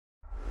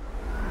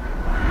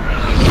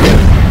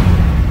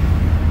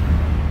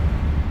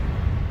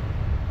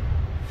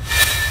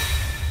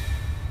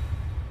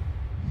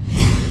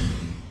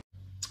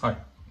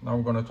Now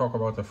we're going to talk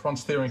about the front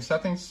steering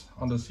settings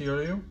on the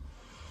CRU.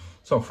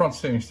 So front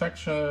steering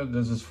section,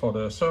 this is for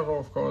the servo,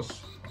 of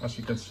course. As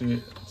you can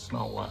see, it's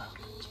now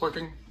it's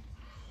working.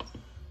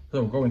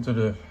 So we'll go into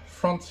the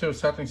front steering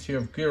settings. You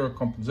have gear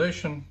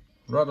compensation,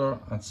 rudder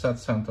and set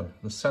center.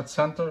 The set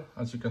center,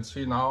 as you can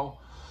see now,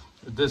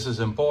 this is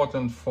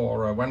important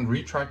for when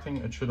retracting.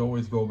 It should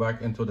always go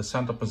back into the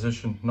center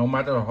position, no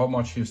matter how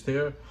much you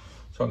steer.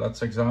 So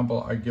that's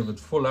example, I give it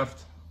full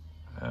left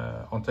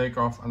on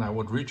takeoff and I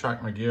would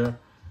retract my gear.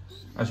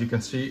 As you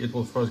can see, it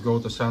will first go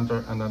to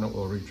center and then it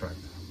will retract.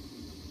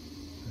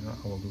 Yeah,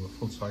 I will do a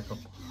full cycle.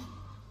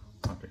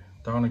 Okay,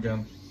 down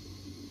again.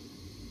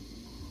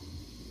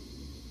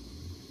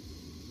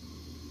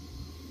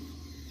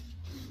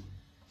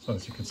 So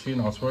as you can see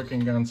now it's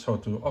working again. So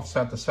to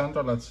offset the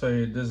center, let's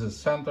say this is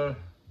center,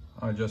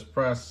 I just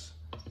press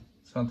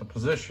center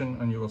position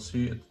and you will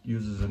see it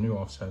uses a new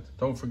offset.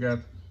 Don't forget,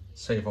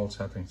 save all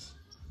settings.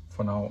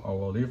 For now I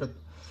will leave it.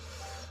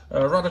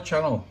 Rudder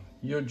channel,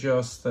 you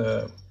just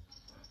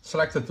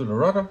select it to the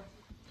rudder.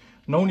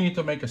 No need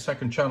to make a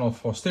second channel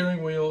for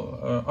steering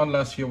wheel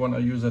unless you want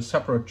to use a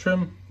separate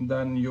trim,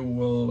 then you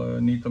will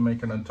need to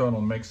make an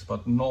internal mix,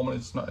 but normally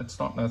it's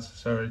not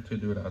necessary to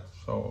do that.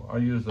 So I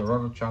use the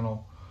rudder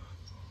channel.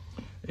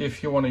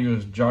 If you want to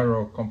use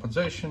gyro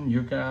compensation,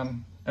 you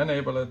can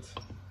enable it.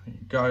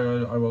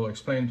 Gyro, I will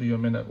explain to you in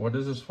a minute what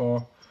this is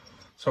for.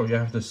 So you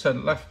have the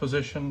set left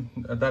position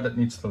that it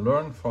needs to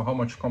learn for how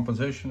much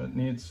compensation it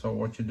needs. So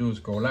what you do is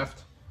go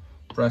left,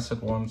 press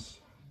it once,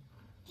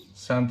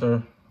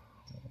 center,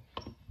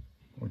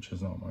 which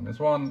is now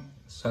 -1,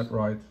 set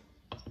right,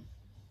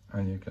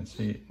 and you can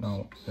see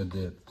now it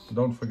did.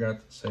 Don't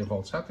forget, save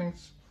all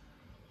settings.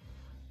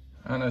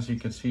 And as you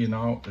can see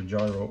now, the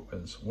gyro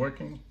is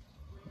working.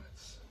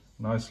 It's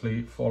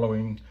nicely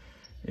following.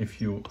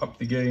 If you up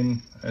the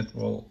gain, it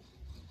will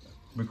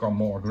become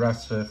more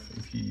aggressive.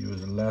 If you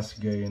use less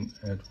gain,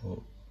 it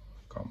will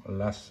become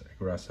less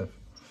aggressive.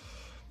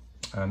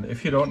 And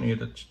if you don't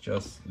need it,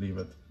 just leave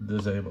it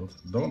disabled.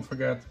 Don't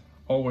forget,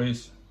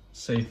 always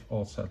save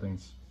all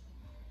settings.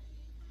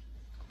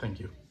 Thank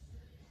you.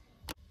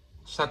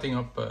 Setting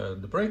up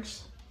the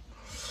brakes.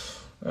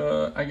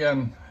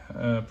 Again,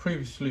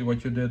 previously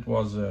what you did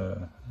was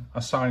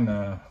assign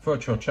a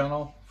virtual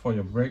channel for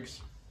your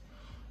brakes.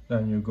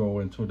 Then you go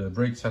into the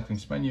brake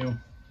settings menu,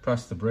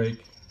 press the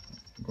brake,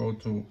 go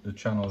to the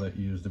channel that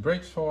you use the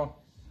brakes for.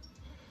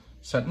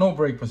 Set no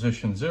brake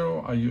position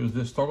 0. I use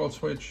this toggle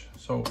switch,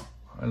 so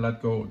I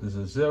let go. This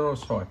is 0,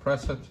 so I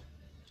press it.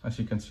 As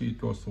you can see, it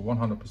goes to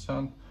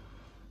 100%.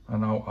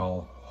 And now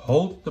I'll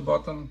hold the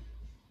button.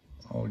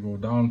 I'll go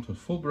down to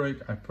full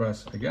brake. I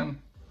press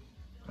again,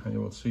 and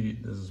you will see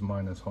this is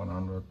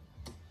 -100.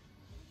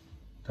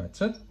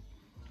 That's it.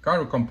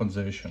 Gyro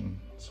compensation.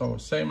 So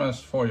same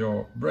as for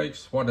your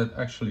brakes, what it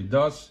actually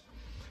does,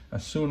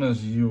 as soon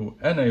as you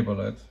enable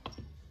it,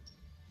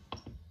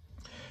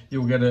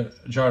 you get a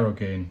gyro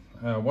gain.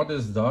 What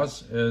this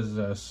does is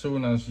as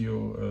soon as you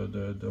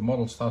the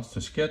model starts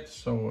to skid,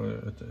 so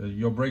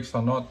your brakes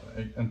are not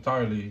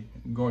entirely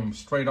going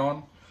straight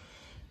on,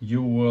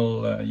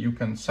 you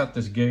can set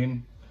this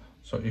gain.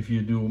 So if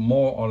you do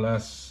more or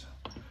less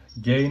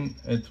gain,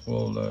 it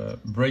will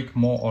brake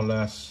more or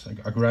less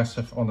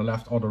aggressive on the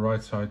left or the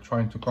right side,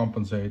 trying to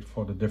compensate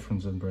for the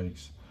difference in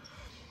brakes.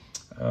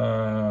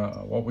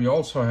 What we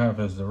also have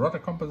is the rudder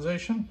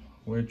compensation,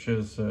 which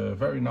is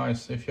very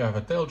nice if you have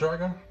a tail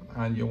dragger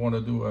and you want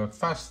to do a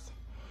fast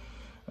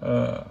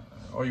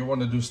or you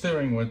want to do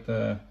steering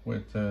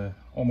with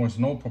almost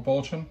no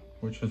propulsion,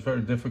 which is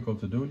very difficult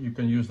to do. You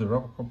can use the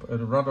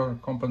rudder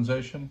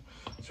compensation.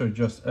 So you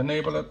just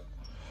enable it.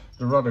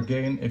 The rudder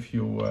gain, if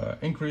you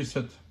increase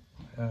it,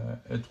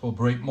 it will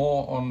brake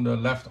more on the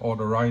left or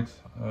the right,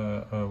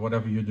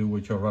 whatever you do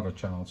with your rudder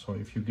channel. So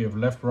if you give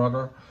left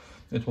rudder,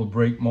 it will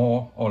brake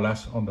more or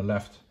less on the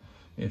left.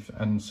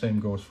 And same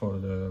goes for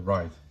the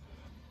right.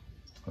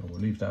 I will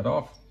leave that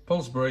off.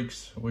 Pulse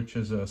brakes, which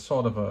is a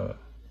sort of a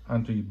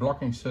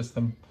anti-blocking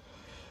system.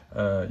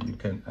 You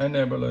can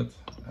enable it.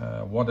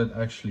 What it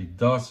actually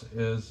does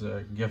is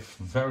give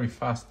very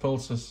fast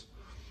pulses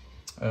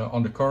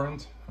on the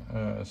current.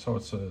 So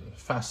it's a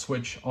fast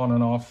switch on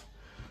and off,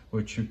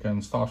 which you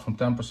can start from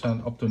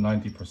 10% up to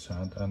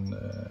 90%. And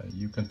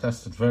you can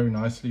test it very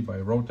nicely by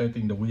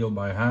rotating the wheel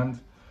by hand.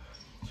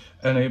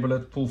 Enable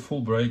it, pull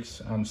full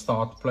brakes and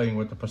start playing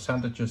with the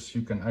percentages.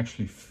 You can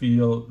actually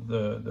feel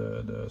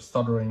the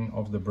stuttering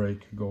of the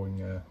brake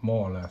going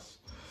more or less.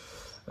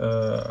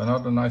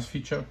 Another nice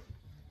feature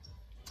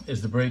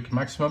is the brake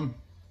maximum.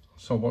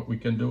 So what we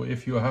can do,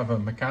 if you have a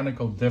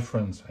mechanical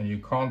difference and you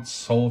can't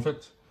solve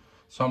it,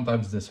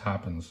 sometimes this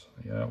happens.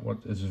 Yeah,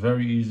 what is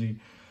very easy,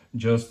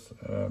 just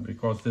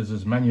because this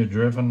is manual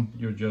driven,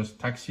 you just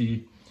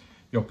taxi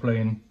your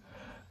plane,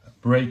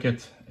 brake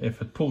it.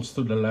 If it pulls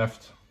to the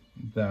left,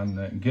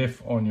 then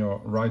give on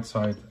your right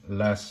side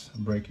less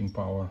braking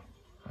power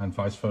and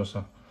vice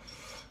versa.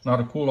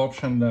 Another cool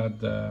option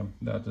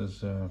that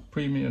is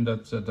premium,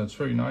 that's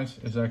very nice,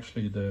 is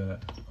actually the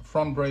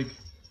front brake,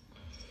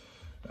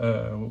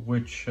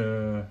 which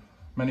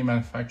many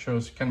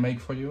manufacturers can make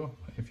for you.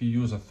 If you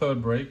use a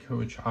third brake,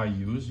 which I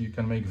use, you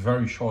can make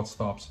very short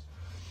stops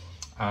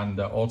and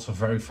also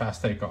very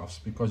fast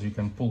takeoffs, because you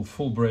can pull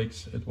full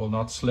brakes. It will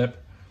not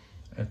slip.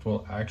 It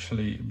will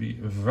actually be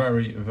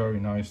very, very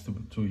nice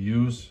to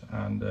use.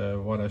 And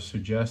what I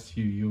suggest,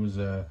 you use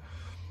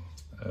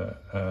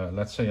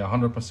let's say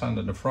 100%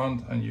 in the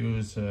front and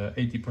use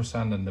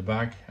 80% in the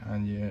back,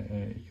 and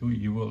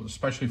you will,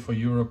 especially for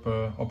Europe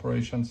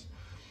operations,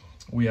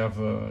 we have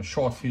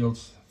short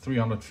fields,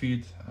 300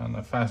 feet, and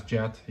a fast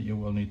jet, you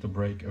will need to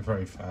brake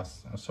very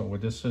fast. So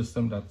with this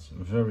system, that's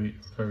very,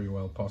 very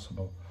well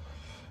possible.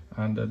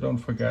 And don't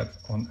forget,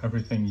 on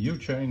everything you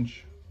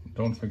change,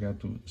 don't forget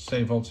to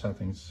save all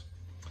settings.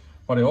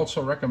 What I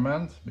also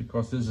recommend,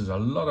 because this is a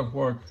lot of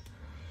work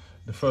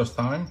the first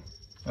time,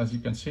 as you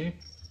can see,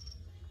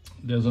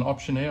 there's an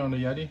option here on the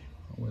Yeti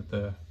with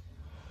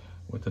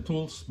the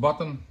tools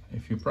button.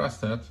 If you press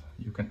that,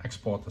 you can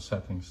export the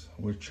settings,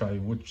 which I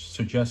would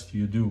suggest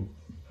you do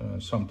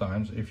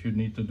sometimes. If you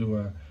need to do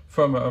a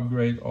firmware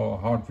upgrade or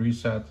hard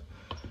reset,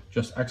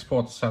 just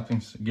export the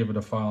settings, give it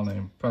a file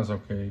name, press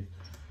OK,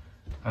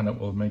 and it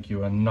will make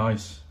you a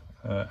nice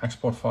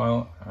export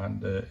file.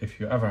 And if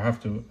you ever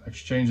have to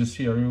exchange the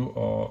CRU,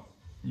 or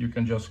you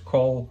can just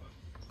call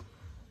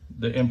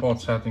the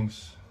import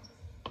settings,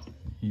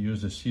 you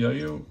use the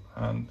CRU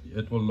and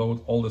it will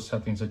load all the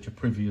settings that you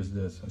previous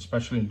did,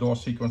 especially in door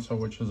sequencer,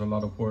 which is a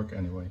lot of work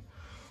anyway.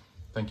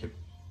 Thank you.